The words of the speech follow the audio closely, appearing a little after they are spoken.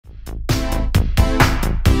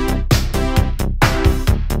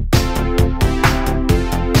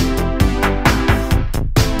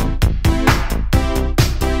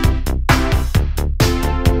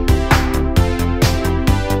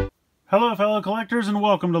Hello fellow collectors and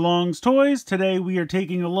welcome to Long's Toys. Today we are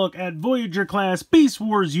taking a look at Voyager class Beast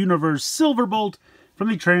Wars Universe Silverbolt from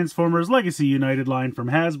the Transformers Legacy United line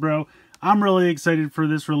from Hasbro. I'm really excited for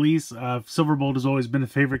this release. Silverbolt has always been a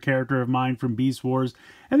favorite character of mine from Beast Wars,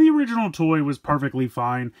 and the original toy was perfectly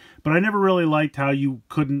fine, but I never really liked how you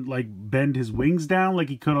couldn't like bend his wings down like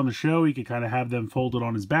he could on the show. He could kind of have them folded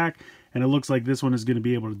on his back, and it looks like this one is going to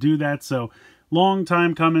be able to do that. So long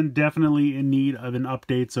time coming, definitely in need of an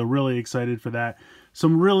update, so really excited for that.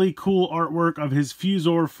 Some really cool artwork of his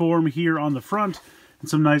Fusor form here on the front, and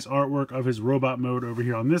some nice artwork of his robot mode over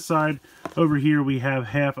here on this side. Over here we have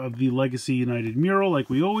half of the Legacy United mural like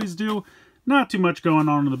we always do. Not too much going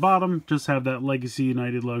on the bottom, just have that Legacy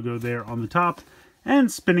United logo there on the top. And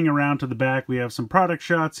spinning around to the back we have some product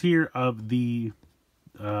shots here of the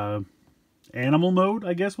animal mode,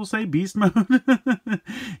 I guess we'll say, beast mode.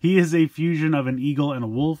 He is a fusion of an eagle and a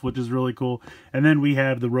wolf, which is really cool. And then we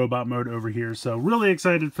have the robot mode over here. So really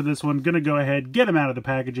excited for this one. Gonna go ahead, get him out of the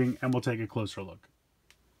packaging, and we'll take a closer look.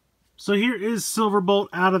 So here is Silverbolt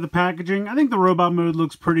out of the packaging. I think the robot mode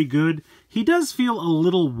looks pretty good. He does feel a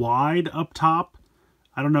little wide up top.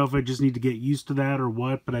 I don't know if I just need to get used to that or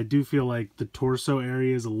what, but I do feel like the torso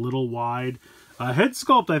area is a little wide. Head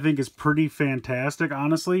sculpt I think is pretty fantastic,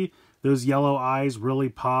 honestly. Those yellow eyes really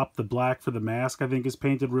pop. The black for the mask I think is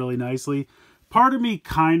painted really nicely. Part of me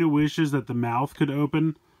kind of wishes that the mouth could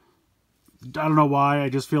open. I don't know why. I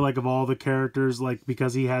just feel like of all the characters, like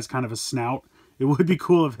because he has kind of a snout, it would be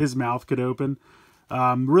cool if his mouth could open.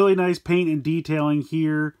 Really nice paint and detailing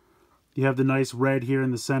here. You have the nice red here in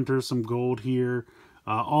the center, some gold here.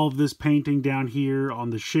 All of this painting down here on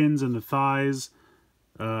the shins and the thighs.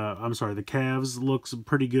 I'm sorry, the calves looks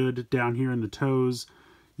pretty good down here in the toes.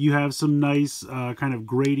 You have some nice kind of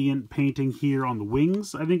gradient painting here on the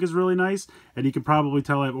wings, I think is really nice. And you can probably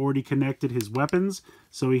tell I've already connected his weapons.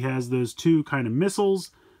 So he has those two kind of missiles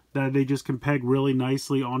that they just can peg really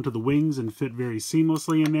nicely onto the wings and fit very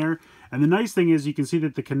seamlessly in there. And the nice thing is you can see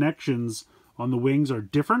that the connections on the wings are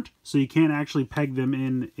different, so you can't actually peg them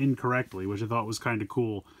in incorrectly, which I thought was kind of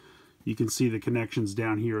cool. You can see the connections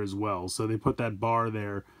down here as well. So they put that bar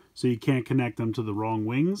there so you can't connect them to the wrong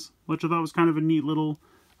wings, which I thought was kind of a neat little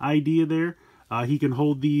idea there. He can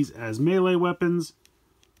hold these as melee weapons.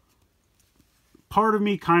 Part of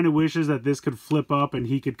me kind of wishes that this could flip up and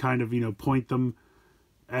he could kind of, you know, point them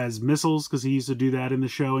as missiles, because he used to do that in the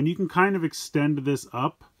show. And you can kind of extend this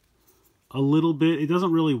up a little bit. It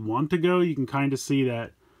doesn't really want to go. You can kind of see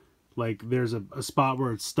that like there's a spot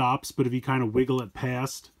where it stops, but if you kind of wiggle it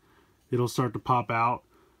past, it'll start to pop out.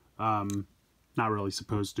 Not really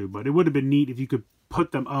supposed to, but it would have been neat if you could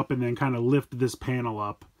put them up and then kind of lift this panel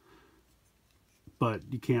up. But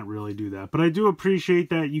you can't really do that. But I do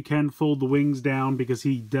appreciate that you can fold the wings down, because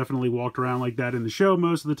he definitely walked around like that in the show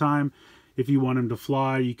most of the time. If you want him to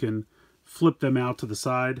fly, you can flip them out to the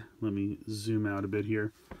side. Let me zoom out a bit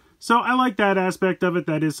here. So I like that aspect of it.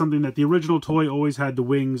 That is something that the original toy always had the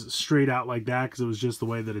wings straight out like that, because it was just the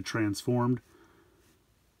way that it transformed.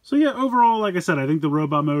 So yeah, overall, like I said, I think the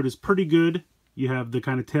robot mode is pretty good. You have the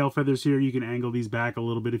kind of tail feathers here. You can angle these back a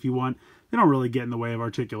little bit if you want. They don't really get in the way of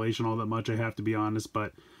articulation all that much, I have to be honest,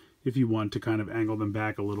 but if you want to kind of angle them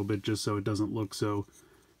back a little bit just so it doesn't look so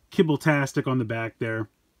kibble-tastic on the back there.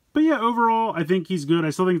 But yeah, overall, I think he's good. I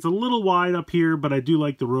still think it's a little wide up here, but I do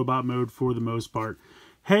like the robot mode for the most part.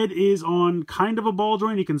 Head is on kind of a ball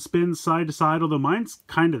joint. You can spin side to side, although mine's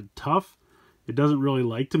kind of tough. It doesn't really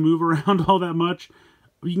like to move around all that much.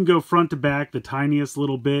 You can go front to back the tiniest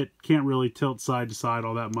little bit. Can't really tilt side to side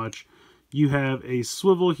all that much. You have a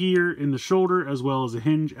swivel here in the shoulder as well as a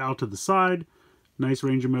hinge out to the side. Nice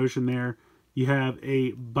range of motion there. You have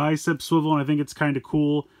a bicep swivel, and I think it's kind of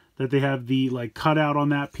cool that they have the like cutout on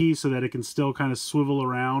that piece so that it can still kind of swivel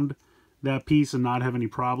around that piece and not have any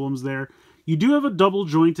problems there. You do have a double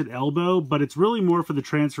jointed elbow, but it's really more for the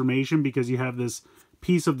transformation, because you have this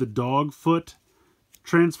piece of the dog foot.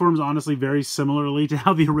 Transforms honestly very similarly to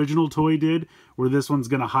how the original toy did, where this one's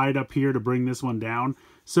going to hide up here to bring this one down.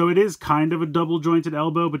 So it is kind of a double jointed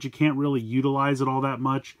elbow, but you can't really utilize it all that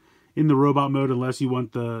much in the robot mode unless you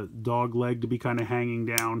want the dog leg to be kind of hanging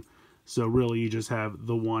down. So really you just have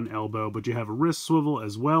the one elbow, but you have a wrist swivel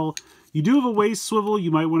as well. You do have a waist swivel. You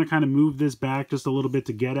might want to kind of move this back just a little bit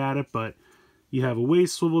to get at it, but you have a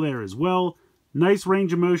waist swivel there as well. Nice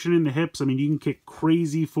range of motion in the hips. I mean, you can kick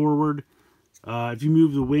crazy forward. If you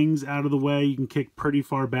move the wings out of the way, you can kick pretty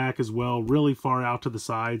far back as well, really far out to the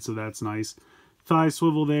side, so that's nice. Thigh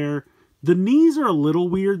swivel there. The knees are a little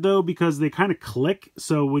weird, though, because they kind of click,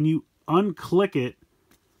 so when you unclick it,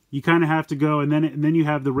 you kind of have to go, and then you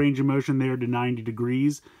have the range of motion there to 90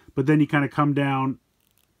 degrees, but then you kind of come down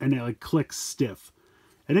and it like clicks stiff.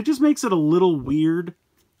 And it just makes it a little weird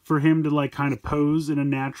for him to like kind of pose in a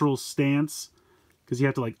natural stance, because you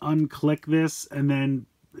have to like unclick this, and then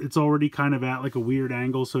it's already kind of at like a weird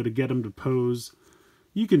angle. So to get him to pose,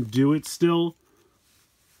 you can do it still,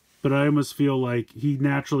 but I almost feel like he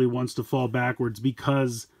naturally wants to fall backwards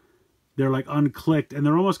because they're like unclicked and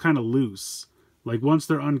they're almost kind of loose. Like once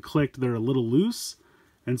they're unclicked, they're a little loose,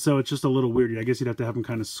 and so it's just a little weird. I guess you'd have to have him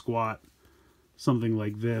kind of squat, something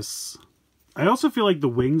like this. I also feel like the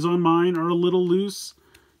wings on mine are a little loose.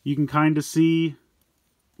 You can kind of see,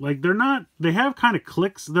 like they have kind of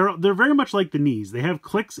clicks. They're very much like the knees. They have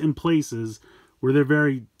clicks in places where they're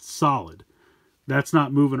very solid. That's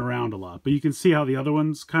not moving around a lot. But you can see how the other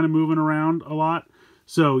one's kind of moving around a lot.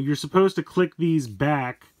 So you're supposed to click these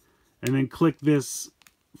back and then click this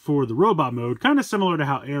for the robot mode, kind of similar to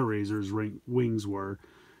how Air Razor's wings were.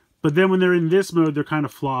 But then when they're in this mode, they're kind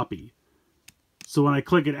of floppy. So when I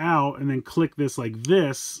click it out and then click this like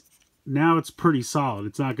this, now it's pretty solid.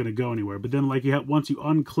 It's not going to go anywhere. But then like once you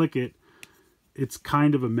unclick it, it's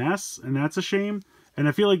kind of a mess, and that's a shame. And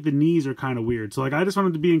I feel like the knees are kind of weird. So like I just want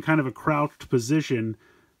him to be in kind of a crouched position,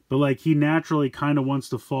 but like he naturally kind of wants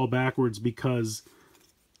to fall backwards because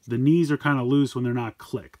the knees are kind of loose when they're not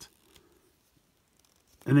clicked.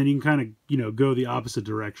 And then you can kind of, you know, go the opposite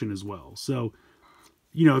direction as well. So,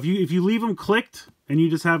 you know, if you leave them clicked and you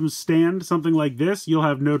just have them stand something like this, you'll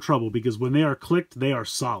have no trouble, because when they are clicked, they are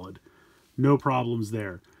solid. No problems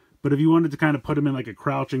there. But if you wanted to kind of put them in like a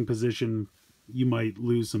crouching position, you might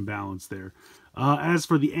lose some balance there. As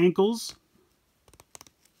for the ankles,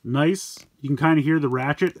 nice. You can kind of hear the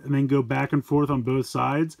ratchet and then go back and forth on both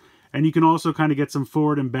sides. And you can also kind of get some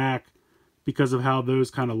forward and back because of how those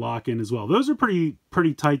kind of lock in as well. Those are pretty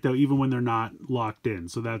tight though, even when they're not locked in.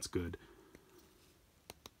 So that's good.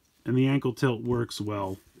 And the ankle tilt works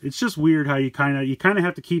well. It's just weird how you kind of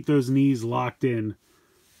have to keep those knees locked in,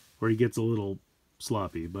 where he gets a little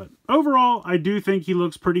sloppy. But overall, I do think he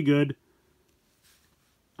looks pretty good.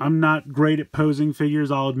 I'm not great at posing figures,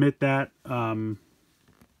 I'll admit that. But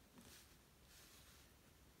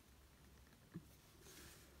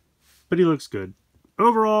he looks good.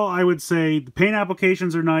 Overall, I would say the paint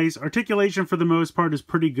applications are nice. Articulation, for the most part, is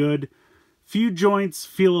pretty good. Few joints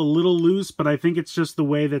feel a little loose, but I think it's just the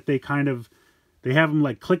way that they have them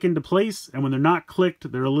like click into place, and when they're not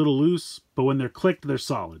clicked, they're a little loose, but when they're clicked, they're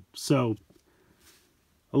solid. So,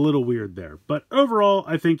 a little weird there. But overall,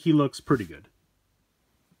 I think he looks pretty good.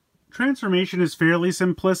 Transformation is fairly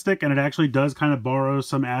simplistic, and it actually does kind of borrow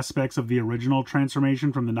some aspects of the original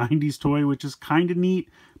transformation from the 90s toy, which is kind of neat,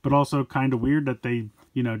 but also kind of weird that they,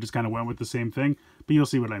 you know, just kind of went with the same thing. But you'll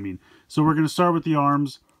see what I mean. So we're going to start with the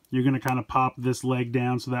arms. You're going to kind of pop this leg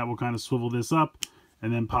down, so that will kind of swivel this up,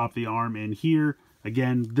 and then pop the arm in here.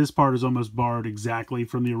 Again, this part is almost borrowed exactly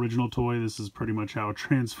from the original toy. This is pretty much how it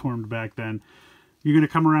transformed back then. You're going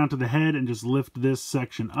to come around to the head and just lift this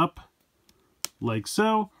section up, like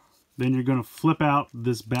so. Then you're going to flip out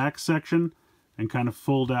this back section and kind of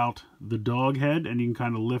fold out the dog head, and you can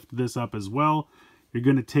kind of lift this up as well. You're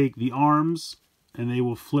going to take the arms, and they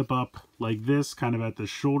will flip up like this, kind of at the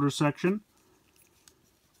shoulder section.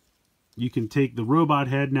 You can take the robot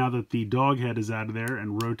head, now that the dog head is out of there,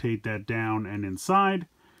 and rotate that down and inside.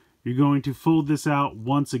 You're going to fold this out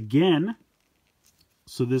once again.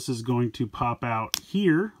 So this is going to pop out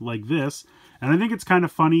here like this. And I think it's kind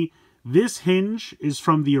of funny. This hinge is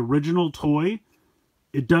from the original toy.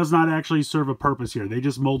 It does not actually serve a purpose here. They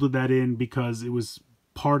just molded that in because it was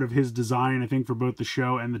part of his design, I think, for both the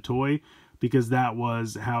show and the toy, because that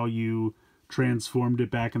was how you transformed it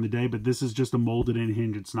back in the day. But this is just a molded in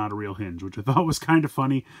hinge. It's not a real hinge, which I thought was kind of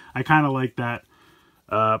funny. I kind of like that.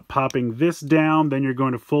 Popping this down, then you're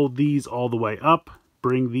going to fold these all the way up,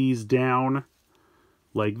 bring these down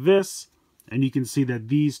like this, and you can see that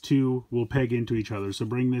these two will peg into each other. So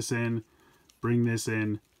bring this in,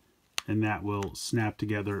 and that will snap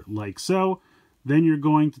together like so. Then you're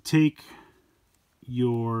going to take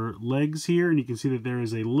your legs here, and you can see that there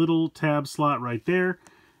is a little tab slot right there,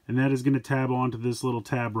 and that is going to tab onto this little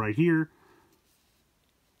tab right here.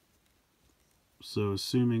 So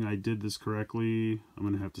assuming I did this correctly, I'm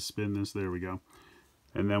going to have to spin this. There we go.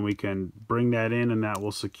 And then we can bring that in, and that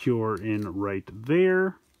will secure in right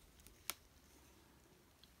there.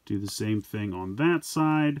 Do the same thing on that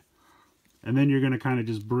side. And then you're going to kind of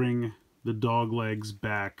just bring the dog legs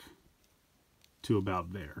back to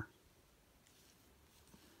about there.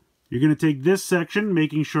 You're going to take this section,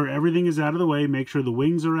 making sure everything is out of the way. Make sure the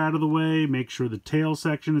wings are out of the way. Make sure the tail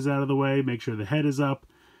section is out of the way. Make sure the head is up.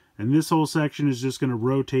 And this whole section is just going to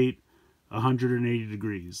rotate 180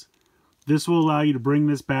 degrees. This will allow you to bring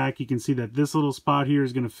this back. You can see that this little spot here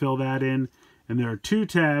is going to fill that in. And there are 2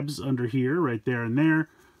 tabs under here, right there and there,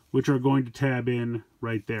 which are going to tab in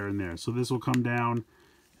right there and there. So this will come down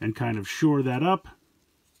and kind of shore that up.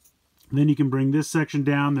 Then you can bring this section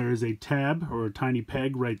down. There is a tab or a tiny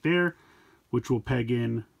peg right there, which will peg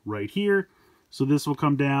in right here. So this will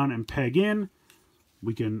come down and peg in.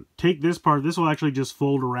 We can take this part. This will actually just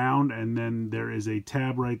fold around, and then there is a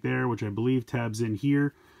tab right there, which I believe tabs in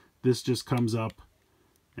here. This just comes up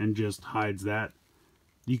and just hides that.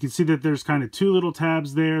 You can see that there's kind of 2 little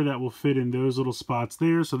tabs there that will fit in those little spots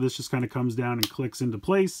there. So this just kind of comes down and clicks into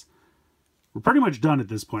place. We're pretty much done at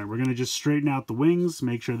this point. We're going to just straighten out the wings,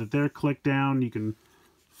 make sure that they're clicked down. You can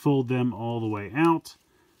fold them all the way out.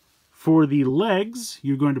 For the legs,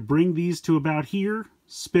 you're going to bring these to about here,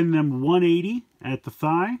 spin them 180 at the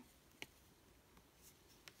thigh.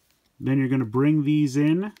 Then you're going to bring these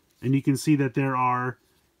in, and you can see that there are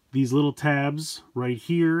these little tabs right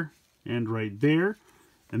here and right there,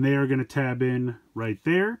 and they are going to tab in right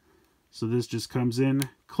there. So this just comes in,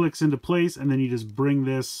 clicks into place, and then you just bring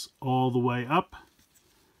this all the way up.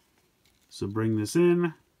 So bring this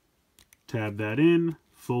in, tab that in,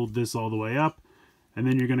 fold this all the way up, and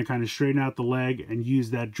then you're going to kind of straighten out the leg and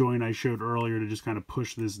use that joint I showed earlier to just kind of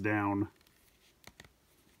push this down.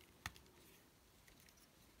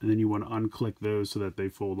 And then you want to unclick those so that they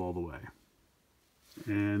fold all the way.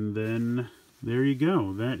 And then there you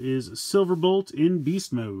go. That is Silverbolt in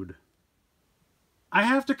beast mode. I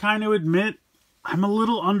have to kind of admit, I'm a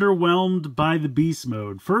little underwhelmed by the beast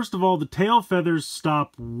mode. First of all, the tail feathers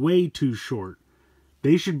stop way too short.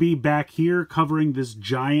 They should be back here covering this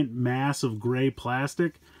giant mass of gray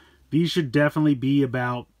plastic. These should definitely be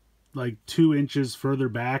about like 2 inches further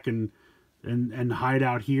back and hide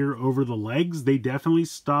out here over the legs. They definitely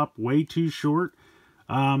stop way too short.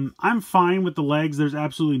 I'm fine with the legs. There's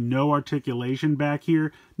absolutely no articulation back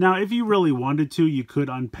here. Now, if you really wanted to, you could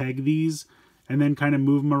unpeg these and then kind of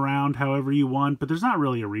move them around however you want, but there's not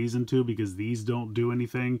really a reason to because these don't do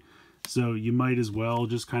anything. So you might as well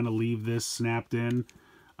just kind of leave this snapped in.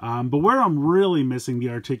 But where I'm really missing the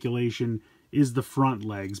articulation is the front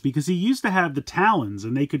legs, because he used to have the talons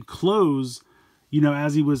and they could close, you know,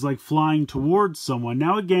 as he was like flying towards someone.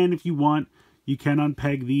 Now again, if you want, you can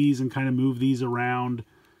unpeg these and kind of move these around,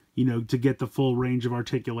 you know, to get the full range of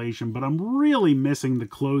articulation. But I'm really missing the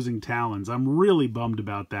closing talons. I'm really bummed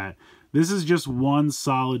about that. This is just one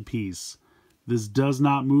solid piece. This does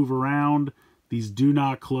not move around. These do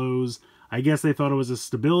not close. I guess they thought it was a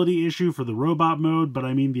stability issue for the robot mode, but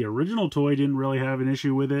I mean, the original toy didn't really have an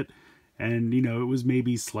issue with it. And, you know, it was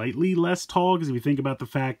maybe slightly less tall, because if you think about the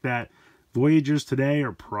fact that Voyagers today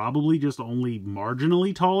are probably just only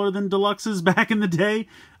marginally taller than Deluxes back in the day.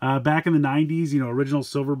 Back in the 90s, you know, original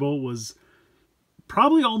Silverbolt was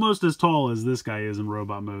probably almost as tall as this guy is in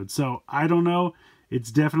robot mode. So, I don't know. It's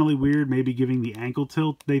definitely weird. Maybe giving the ankle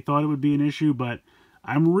tilt, they thought it would be an issue, but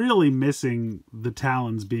I'm really missing the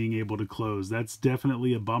talons being able to close. That's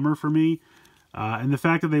definitely a bummer for me. And the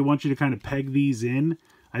fact that they want you to kind of peg these in,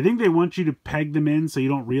 I think they want you to peg them in so you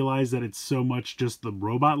don't realize that it's so much just the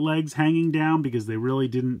robot legs hanging down, because they really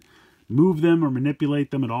didn't move them or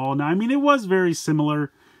manipulate them at all. Now, I mean, it was very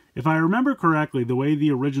similar. If I remember correctly, the way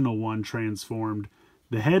the original one transformed,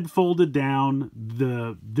 the head folded down,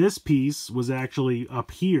 this piece was actually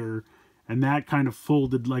up here, and that kind of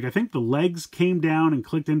folded, like I think the legs came down and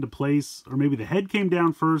clicked into place, or maybe the head came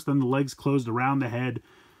down first, then the legs closed around the head.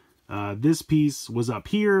 This piece was up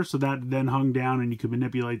here, so that then hung down and you could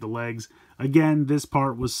manipulate the legs. Again, this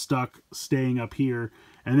part was stuck staying up here,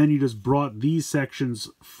 and then you just brought these sections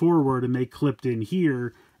forward and they clipped in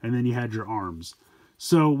here, and then you had your arms.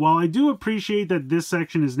 So while I do appreciate that this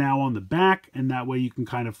section is now on the back, and that way you can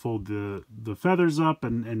kind of fold the feathers up,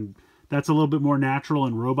 and that's a little bit more natural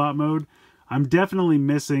in robot mode, I'm definitely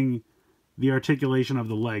missing the articulation of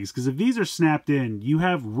the legs, because if these are snapped in, you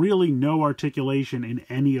have really no articulation in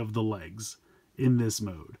any of the legs in this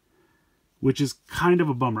mode, which is kind of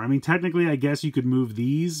a bummer. I mean, technically, I guess you could move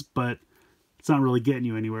these, but it's not really getting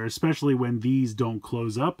you anywhere, especially when these don't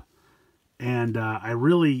close up. And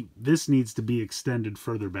this needs to be extended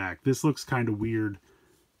further back. This looks kind of weird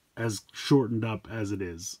as shortened up as it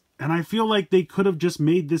is. And I feel like they could have just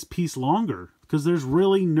made this piece longer, because there's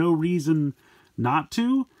really no reason not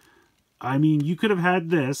to. I mean, you could have had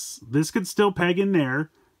this. This could still peg in there,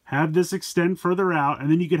 have this extend further out,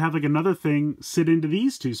 and then you could have like another thing sit into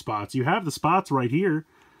these 2 spots. You have the spots right here.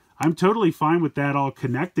 I'm totally fine with that all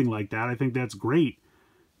connecting like that. I think that's great.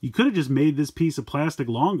 You could have just made this piece of plastic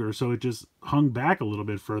longer so it just hung back a little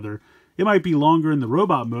bit further. It might be longer in the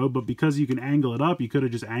robot mode, but because you can angle it up, you could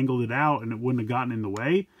have just angled it out and it wouldn't have gotten in the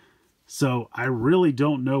way. So I really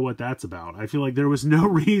don't know what that's about. I feel like there was no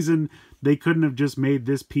reason they couldn't have just made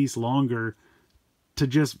this piece longer to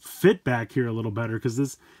just fit back here a little better. Because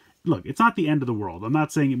this, look, it's not the end of the world. I'm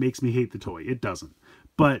not saying it makes me hate the toy. It doesn't.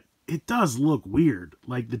 But it does look weird.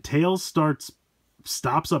 Like the tail stops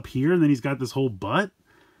up here and then he's got this whole butt.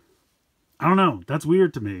 I don't know. That's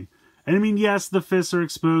weird to me. And I mean, yes, the fists are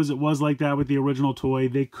exposed. It was like that with the original toy.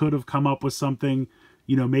 They could have come up with something,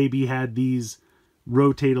 you know, maybe had these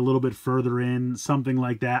rotate a little bit further in, something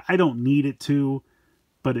like that. I don't need it to,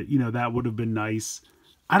 but it, you know, that would have been nice.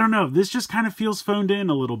 I don't know. This just kind of feels phoned in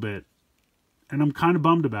a little bit, and I'm kind of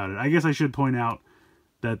bummed about it. I guess I should point out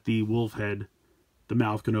that the wolf head, the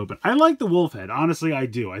mouth can open. I like the wolf head. Honestly, I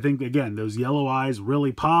do. I think, again, those yellow eyes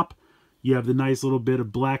really pop. You have the nice little bit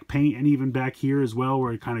of black paint, and even back here as well,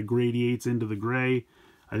 where it kind of gradiates into the gray.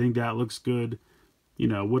 I think that looks good. You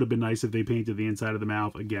know, would have been nice if they painted the inside of the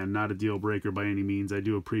mouth. Again, not a deal breaker by any means. I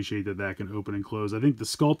do appreciate that that can open and close. I think the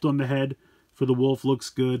sculpt on the head for the wolf looks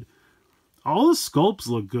good. All the sculpts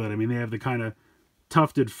look good. I mean, they have the kind of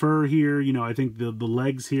tufted fur here. You know, I think the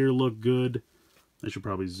legs here look good. I should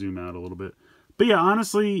probably zoom out a little bit. But yeah,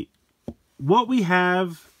 honestly, what we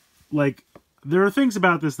have, like, there are things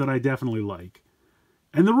about this that I definitely like.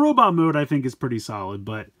 And the robot mode, I think, is pretty solid,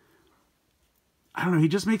 but I don't know, he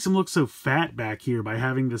just makes him look so fat back here by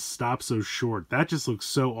having this stop so short. That just looks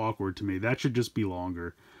so awkward to me. That should just be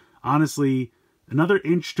longer. Honestly, another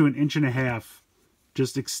inch to an inch and a half,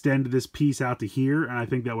 just extend this piece out to here, and I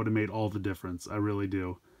think that would have made all the difference. I really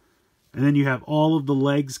do. And then you have all of the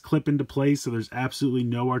legs clip into place, so there's absolutely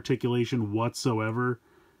no articulation whatsoever.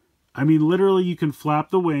 I mean, literally, you can flap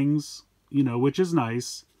the wings, you know, which is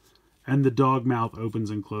nice, and the dog mouth opens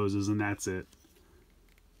and closes, and that's it.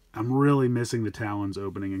 I'm really missing the talons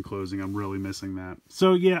opening and closing. I'm really missing that.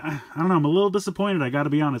 So, yeah, I don't know. I'm a little disappointed, I gotta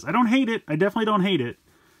be honest. I don't hate it. I definitely don't hate it.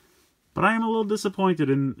 But I am a little disappointed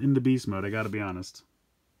in the beast mode, I gotta be honest.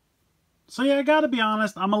 So, yeah, I gotta be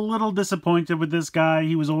honest. I'm a little disappointed with this guy.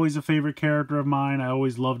 He was always a favorite character of mine. I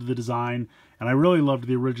always loved the design. And I really loved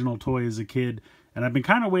the original toy as a kid. And I've been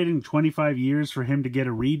kind of waiting 25 years for him to get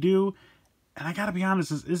a redo. And I gotta be honest,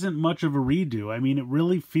 this isn't much of a redo. I mean, it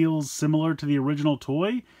really feels similar to the original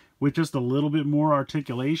toy, with just a little bit more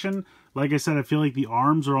articulation. Like I said, I feel like the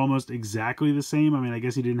arms are almost exactly the same. I mean, I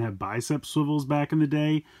guess he didn't have bicep swivels back in the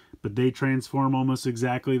day, but they transform almost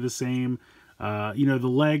exactly the same. You know, the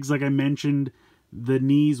legs, like I mentioned, the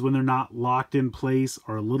knees, when they're not locked in place,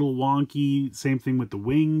 are a little wonky. Same thing with the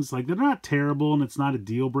wings. Like, they're not terrible, and it's not a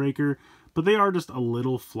deal breaker, but they are just a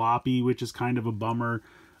little floppy, which is kind of a bummer.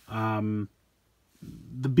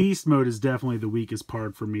 The beast mode is definitely the weakest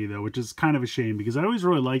part for me, though, which is kind of a shame, because I always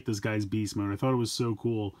really liked this guy's beast mode. I thought it was so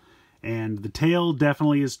cool. And the tail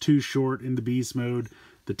definitely is too short in the beast mode.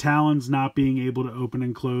 The talons not being able to open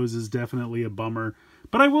and close is definitely a bummer.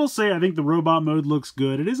 But I will say, I think the robot mode looks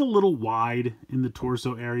good. It is a little wide in the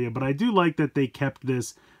torso area, but I do like that they kept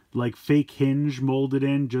this, like, fake hinge molded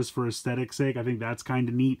in just for aesthetic's sake. I think that's kind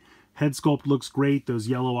of neat. Head sculpt looks great. Those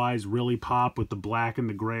yellow eyes really pop with the black and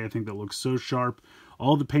the gray. I think that looks so sharp.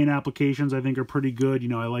 All the paint applications I think are pretty good. You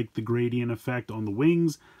know, I like the gradient effect on the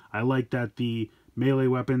wings. I like that the melee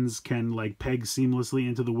weapons can, like, peg seamlessly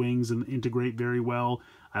into the wings and integrate very well.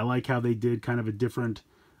 I like how they did kind of a different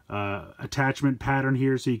attachment pattern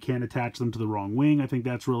here, so you can't attach them to the wrong wing. I think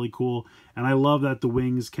that's really cool. And I love that the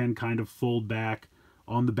wings can kind of fold back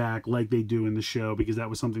on the back like they do in the show, because that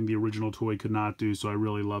was something the original toy could not do, so I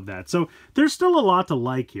really love that. So there's still a lot to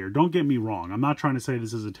like here. Don't get me wrong. I'm not trying to say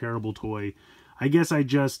this is a terrible toy. I guess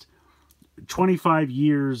 25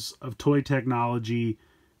 years of toy technology,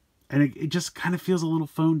 and it just kind of feels a little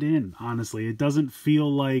phoned in, honestly. It doesn't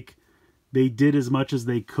feel like they did as much as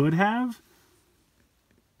they could have.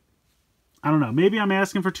 I don't know. Maybe I'm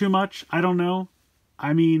asking for too much. I don't know.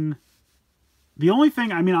 I mean,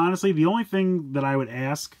 honestly, the only thing that I would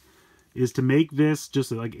ask is to make this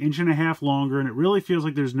just like 1.5 inches longer, and it really feels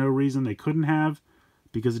like there's no reason they couldn't have,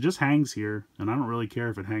 because it just hangs here, and I don't really care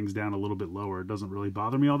if it hangs down a little bit lower. It doesn't really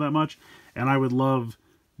bother me all that much, and I would love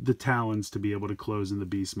the talons to be able to close in the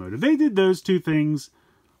beast mode. If they did those two things,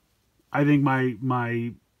 I think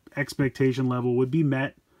my expectation level would be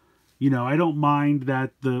met. You know, I don't mind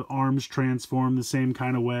that the arms transform the same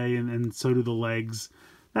kind of way, and so do the legs.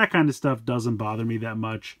 That kind of stuff doesn't bother me that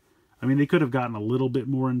much. I mean, they could have gotten a little bit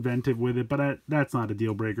more inventive with it, but that's not a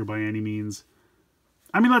deal breaker by any means.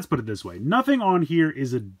 I mean, let's put it this way. Nothing on here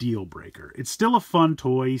is a deal breaker. It's still a fun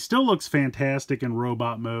toy. He still looks fantastic in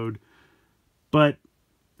robot mode. But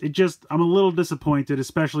I'm a little disappointed,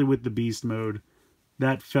 especially with the beast mode.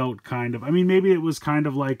 That felt kind of, I mean, maybe it was kind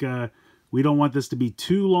of like a we don't want this to be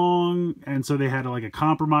too long, and so they had like a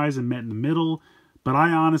compromise and met in the middle. But I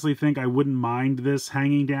honestly think I wouldn't mind this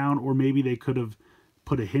hanging down, or maybe they could have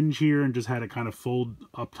put a hinge here and just had it kind of fold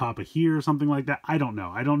up top of here or something like that. I don't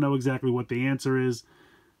know. I don't know exactly what the answer is.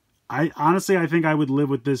 Honestly, I think I would live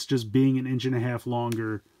with this just being 1.5 inches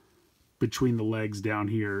longer between the legs down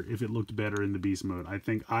here if it looked better in the beast mode. I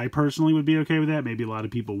think I personally would be okay with that. Maybe a lot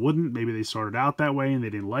of people wouldn't. Maybe they started out that way and they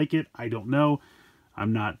didn't like it. I don't know.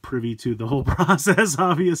 I'm not privy to the whole process,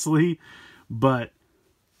 obviously. But,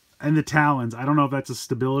 and the talons, I don't know if that's a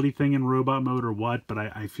stability thing in robot mode or what, but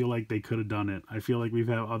I feel like they could have done it. I feel like we've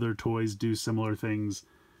had other toys do similar things,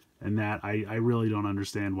 and that I really don't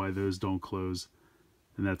understand why those don't close.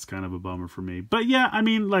 And that's kind of a bummer for me. But yeah, I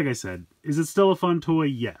mean, like I said, is it still a fun toy?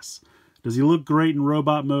 Yes. Does he look great in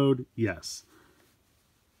robot mode? Yes.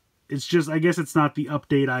 It's just, I guess it's not the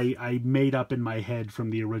update I made up in my head from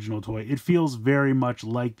the original toy. It feels very much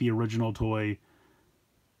like the original toy,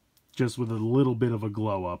 just with a little bit of a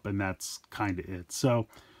glow up, and that's kind of it. So,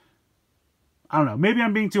 I don't know. Maybe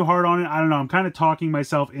I'm being too hard on it. I don't know. I'm kind of talking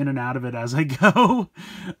myself in and out of it as I go.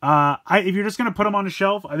 If you're just going to put him on a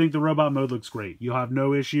shelf, I think the robot mode looks great. You'll have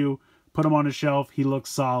no issue. Put him on a shelf. He looks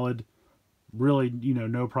solid. Really,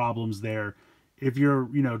 no problems there. If you're,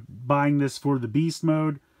 buying this for the beast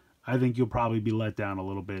mode, I think you'll probably be let down a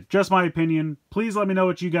little bit. Just my opinion. Please let me know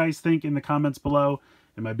what you guys think in the comments below.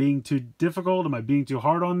 Am I being too difficult? Am I being too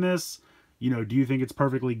hard on this? Do you think it's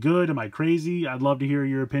perfectly good? Am I crazy? I'd love to hear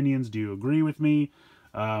your opinions. Do you agree with me?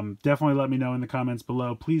 Definitely let me know in the comments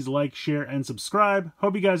below. Please like, share, and subscribe.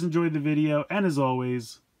 Hope you guys enjoyed the video. And as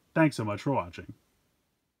always, thanks so much for watching.